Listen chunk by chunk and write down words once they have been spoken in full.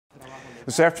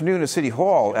This afternoon at City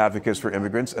Hall, advocates for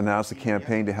immigrants announced a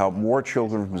campaign to help more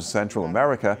children from Central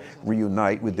America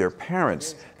reunite with their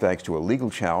parents. Thanks to a legal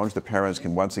challenge, the parents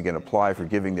can once again apply for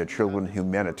giving their children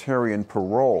humanitarian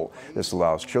parole. This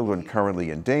allows children currently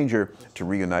in danger to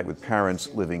reunite with parents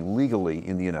living legally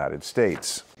in the United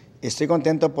States. Estoy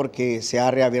contento porque se ha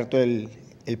reabierto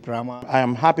el programa. I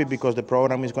am happy because the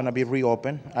program is going to be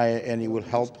reopened, and it will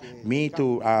help me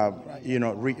to,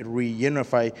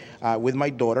 reunify with my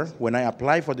daughter. When I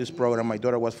applied for this program, my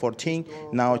daughter was 14.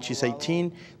 Now she's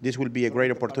 18. This will be a great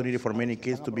opportunity for many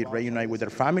kids to be reunited with their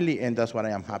family, and that's what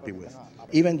I am happy with.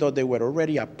 Even though they were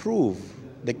already approved,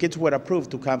 the kids were approved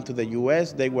to come to the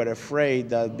U.S. They were afraid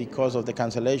that because of the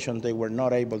cancellation, they were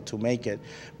not able to make it.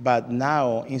 But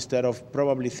now, instead of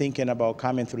probably thinking about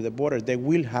coming through the border, they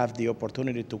will have the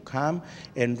opportunity to come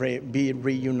and be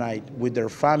reunited with their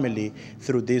family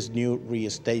through this new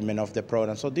restatement of the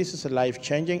program. So this is a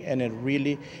life-changing and a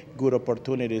really good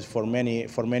opportunities for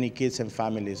many kids and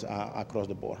families across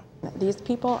the board. These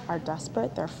people are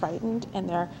desperate, they're frightened, and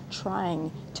they're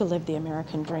trying to live the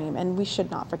American dream. And we should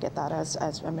not forget that as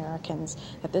Americans,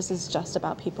 that this is just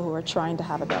about people who are trying to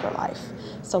have a better life.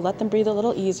 So let them breathe a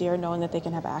little easier, knowing that they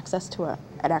can have access to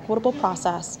an equitable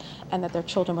process and that their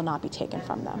children will not be taken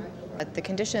from them. The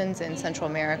conditions in Central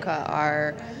America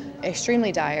are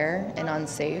extremely dire and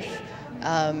unsafe.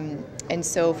 And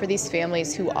so for these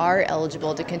families who are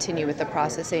eligible to continue with the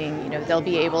processing, they'll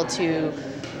be able to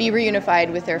be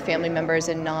reunified with their family members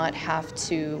and not have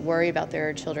to worry about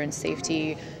their children's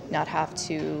safety, not have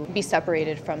to be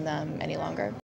separated from them any longer.